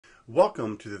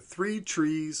Welcome to the Three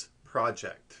Trees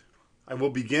project. I will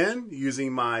begin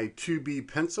using my 2B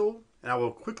pencil and I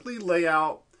will quickly lay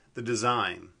out the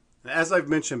design. And as I've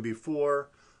mentioned before,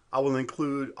 I will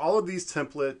include all of these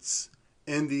templates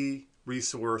in the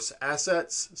resource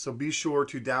assets, so be sure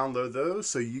to download those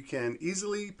so you can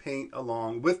easily paint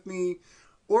along with me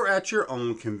or at your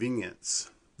own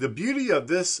convenience. The beauty of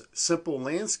this simple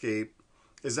landscape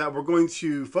is that we're going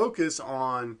to focus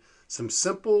on some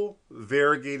simple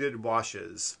variegated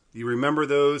washes. You remember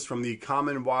those from the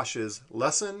common washes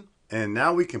lesson, and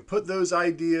now we can put those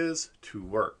ideas to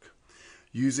work.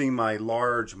 Using my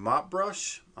large mop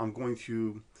brush, I'm going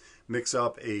to mix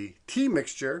up a tea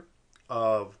mixture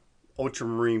of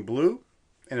ultramarine blue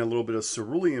and a little bit of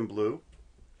cerulean blue,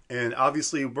 and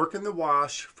obviously working the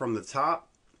wash from the top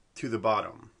to the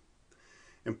bottom.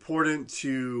 Important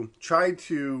to try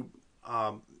to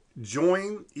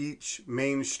join each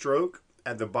main stroke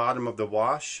at the bottom of the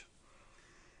wash,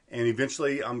 and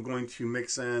eventually I'm going to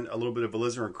mix in a little bit of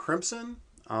alizarin crimson.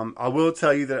 I will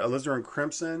tell you that alizarin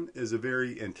crimson is a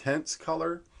very intense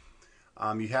color.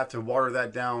 You have to water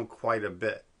that down quite a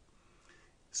bit.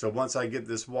 So once I get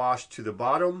this wash to the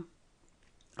bottom,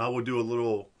 I will do a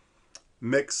little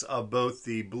mix of both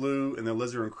the blue and the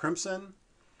alizarin crimson,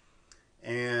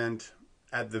 and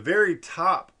at the very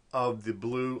top of the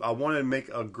blue, I want to make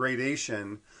a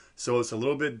gradation so it's a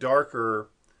little bit darker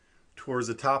towards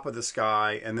the top of the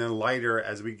sky and then lighter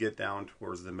as we get down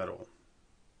towards the middle.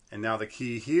 And now the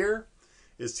key here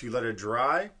is to let it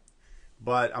dry,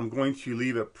 but I'm going to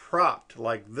leave it propped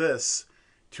like this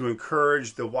to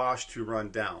encourage the wash to run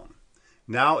down.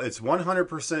 Now it's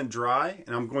 100% dry,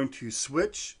 and I'm going to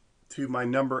switch to my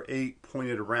number 8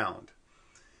 pointed around.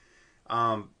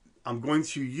 I'm going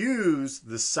to use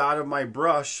the side of my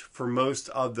brush for most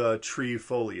of the tree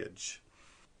foliage.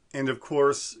 And of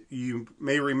course, you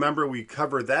may remember we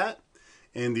covered that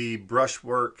in the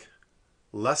brushwork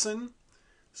lesson.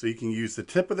 So you can use the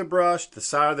tip of the brush, the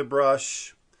side of the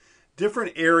brush,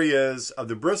 different areas of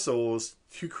the bristles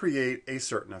to create a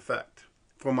certain effect.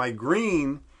 For my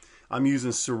green, I'm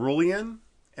using cerulean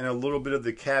and a little bit of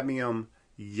the cadmium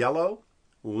yellow,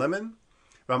 lemon.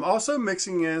 But I'm also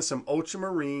mixing in some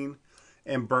ultramarine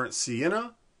and burnt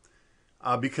sienna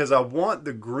because I want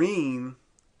the green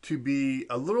to be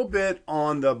a little bit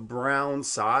on the brown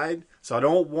side. So I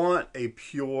don't want a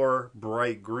pure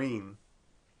bright green.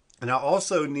 And I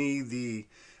also need the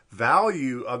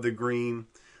value of the green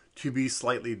to be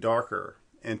slightly darker.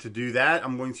 And to do that,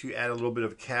 I'm going to add a little bit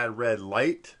of Cad Red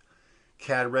Light.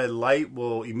 Cad Red Light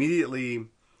will immediately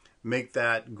make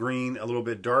that green a little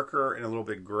bit darker and a little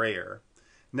bit grayer.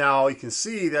 Now you can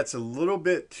see that's a little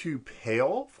bit too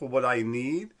pale for what I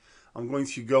need. I'm going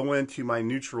to go into my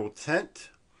neutral tint,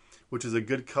 which is a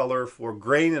good color for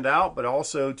graying it out, but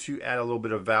also to add a little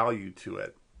bit of value to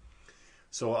it.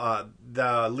 So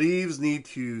the leaves need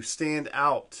to stand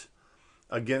out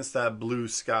against that blue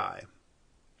sky.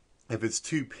 If it's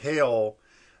too pale,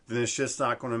 then it's just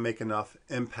not going to make enough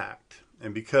impact.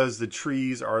 And because the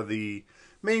trees are the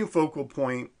main focal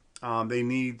point, they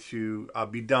need to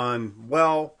be done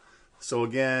well. So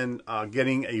again,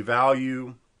 getting a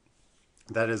value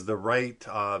that is the right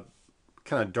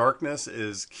kind of darkness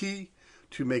is key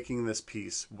to making this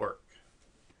piece work.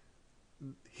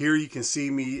 Here you can see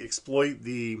me exploit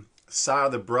the side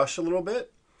of the brush a little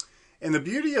bit. And the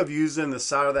beauty of using the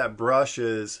side of that brush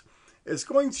is it's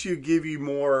going to give you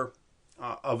more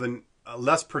of a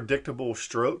less predictable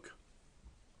stroke.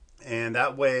 And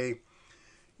that way,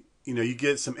 you know, you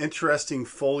get some interesting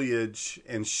foliage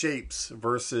and shapes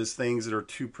versus things that are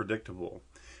too predictable.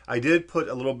 I did put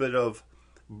a little bit of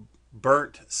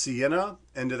burnt sienna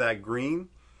into that green,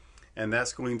 and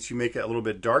that's going to make it a little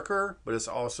bit darker, but it's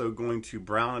also going to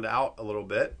brown it out a little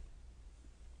bit.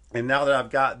 And now that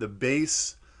I've got the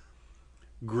base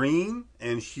green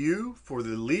and hue for the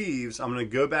leaves, I'm going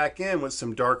to go back in with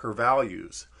some darker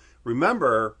values.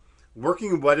 Remember,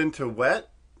 working wet into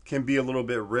wet can be a little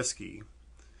bit risky.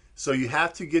 So you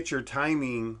have to get your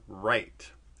timing right.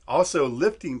 Also,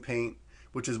 lifting paint,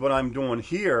 which is what I'm doing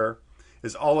here,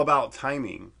 is all about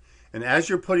timing. And as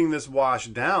you're putting this wash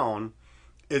down,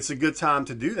 it's a good time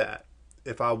to do that.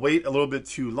 If I wait a little bit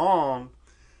too long,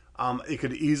 it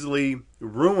could easily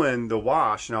ruin the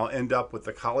wash, and I'll end up with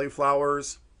the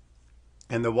cauliflowers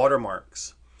and the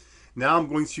watermarks. Now I'm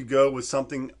going to go with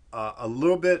something a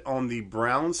little bit on the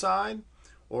brown side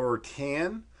or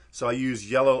tan. So I use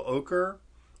yellow ochre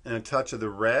and a touch of the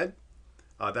red.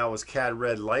 That was Cad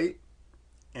Red Light.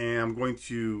 And I'm going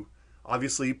to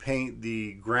obviously paint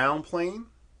the ground plane.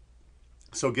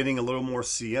 So getting a little more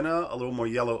sienna, a little more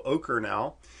yellow ochre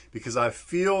now, because I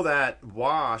feel that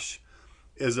wash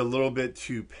is a little bit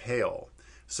too pale.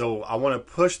 So I want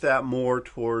to push that more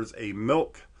towards a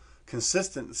milk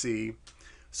consistency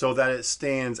so that it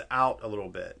stands out a little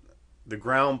bit. The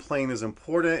ground plane is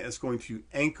important. It's going to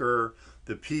anchor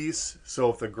the piece. So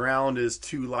if the ground is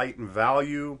too light in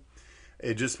value,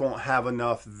 it just won't have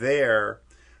enough there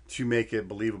to make it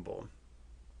believable.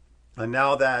 And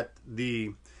now that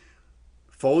the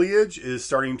foliage is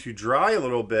starting to dry a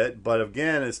little bit, but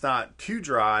again, it's not too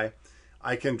dry,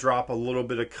 I can drop a little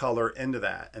bit of color into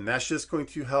that. And that's just going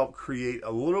to help create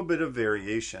a little bit of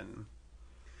variation.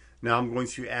 Now I'm going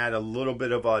to add a little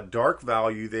bit of a dark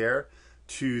value there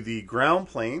to the ground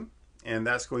plane, and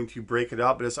that's going to break it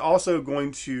up. But it's also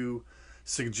going to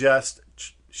suggest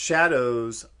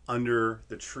shadows under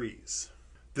the trees.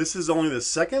 This is only the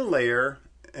second layer,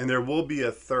 and there will be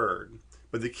a third.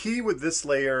 But the key with this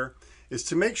layer is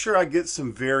to make sure I get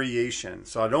some variation.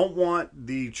 So I don't want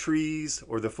the trees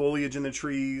or the foliage in the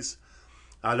trees,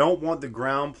 I don't want the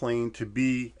ground plane to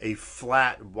be a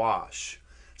flat wash.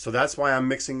 So that's why I'm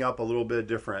mixing up a little bit of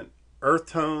different earth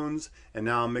tones, and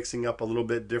now I'm mixing up a little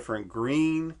bit different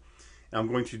green. And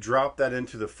I'm going to drop that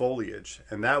into the foliage,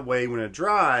 and that way when it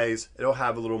dries, it'll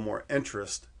have a little more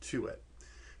interest to it.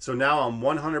 So now I'm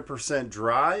 100%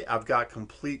 dry. I've got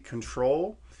complete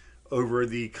control over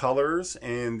the colors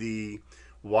and the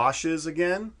washes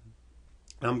again.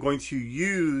 And I'm going to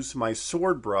use my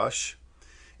sword brush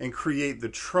and create the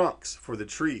trunks for the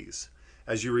trees.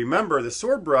 As you remember, the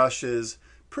sword brush is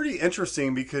pretty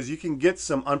interesting because you can get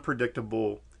some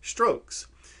unpredictable strokes.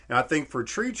 And I think for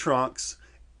tree trunks,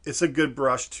 it's a good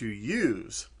brush to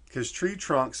use because tree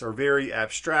trunks are very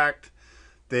abstract.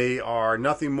 They are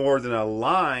nothing more than a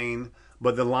line,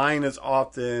 but the line is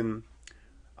often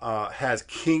has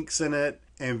kinks in it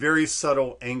and very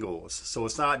subtle angles. So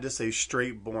it's not just a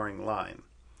straight boring line.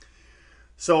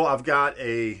 So I've got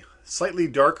a slightly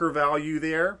darker value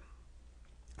there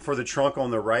for the trunk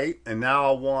on the right. And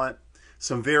now I want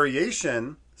some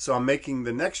variation. So I'm making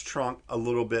the next trunk a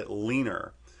little bit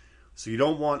leaner. So you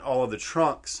don't want all of the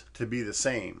trunks to be the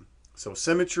same. So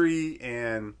symmetry,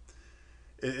 and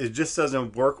it just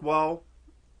doesn't work well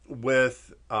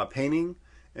with painting.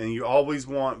 And you always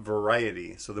want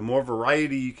variety. So the more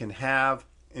variety you can have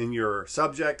in your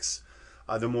subjects,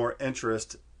 the more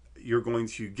interest you're going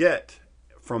to get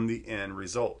from the end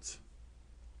results.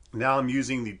 Now I'm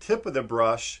using the tip of the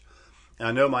brush. And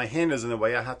I know my hand is in the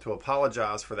way. I have to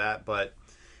apologize for that. But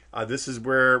this is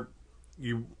where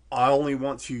I only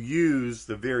want to use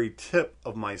the very tip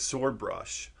of my sword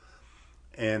brush.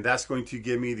 And that's going to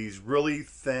give me these really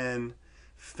thin,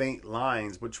 faint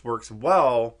lines, which works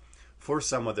well for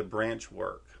some of the branch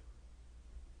work.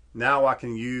 Now I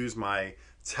can use my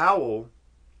towel,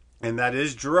 and that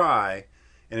is dry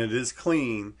and it is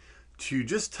clean, to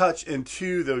just touch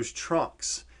into those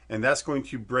trunks. And that's going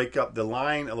to break up the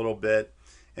line a little bit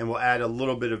and will add a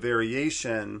little bit of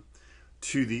variation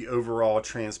to the overall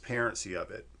transparency of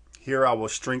it. Here I will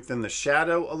strengthen the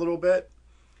shadow a little bit,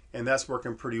 and that's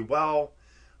working pretty well.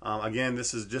 Again,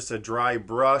 this is just a dry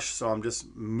brush, so I'm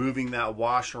just moving that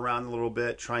wash around a little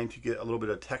bit, trying to get a little bit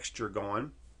of texture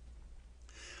going.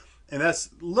 And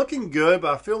that's looking good,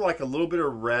 but I feel like a little bit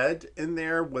of red in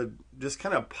there would just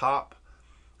kind of pop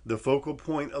the focal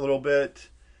point a little bit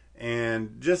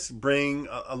and just bring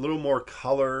a little more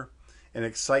color and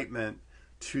excitement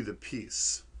to the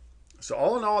piece. So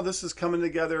all in all, this is coming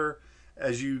together,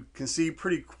 as you can see,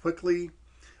 pretty quickly.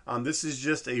 This is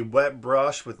just a wet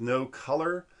brush with no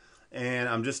color, and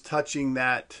I'm just touching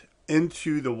that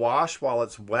into the wash while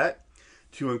it's wet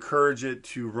to encourage it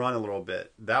to run a little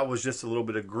bit. That was just a little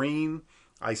bit of green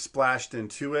I splashed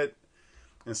into it.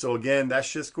 And so again, that's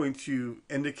just going to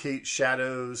indicate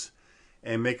shadows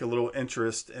and make a little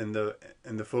interest in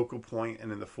the focal point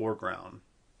and in the foreground.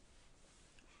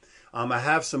 I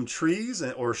have some trees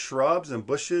or shrubs and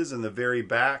bushes in the very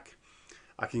back.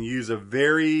 I can use a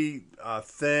very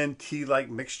thin tea-like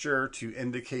mixture to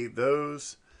indicate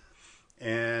those,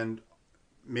 and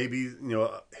maybe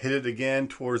hit it again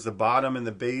towards the bottom and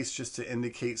the base just to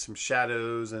indicate some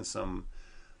shadows and some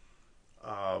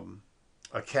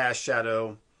a cast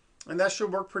shadow, and that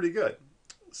should work pretty good.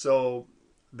 So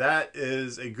that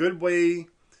is a good way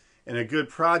and a good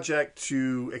project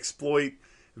to exploit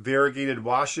variegated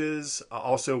washes,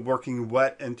 also working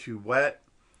wet into wet.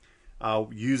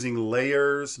 Using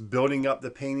layers, building up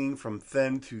the painting from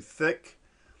thin to thick,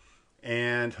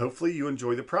 and hopefully you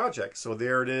enjoy the project. So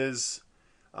there it is.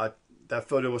 That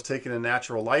photo was taken in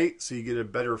natural light, so you get a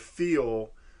better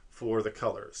feel for the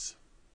colors.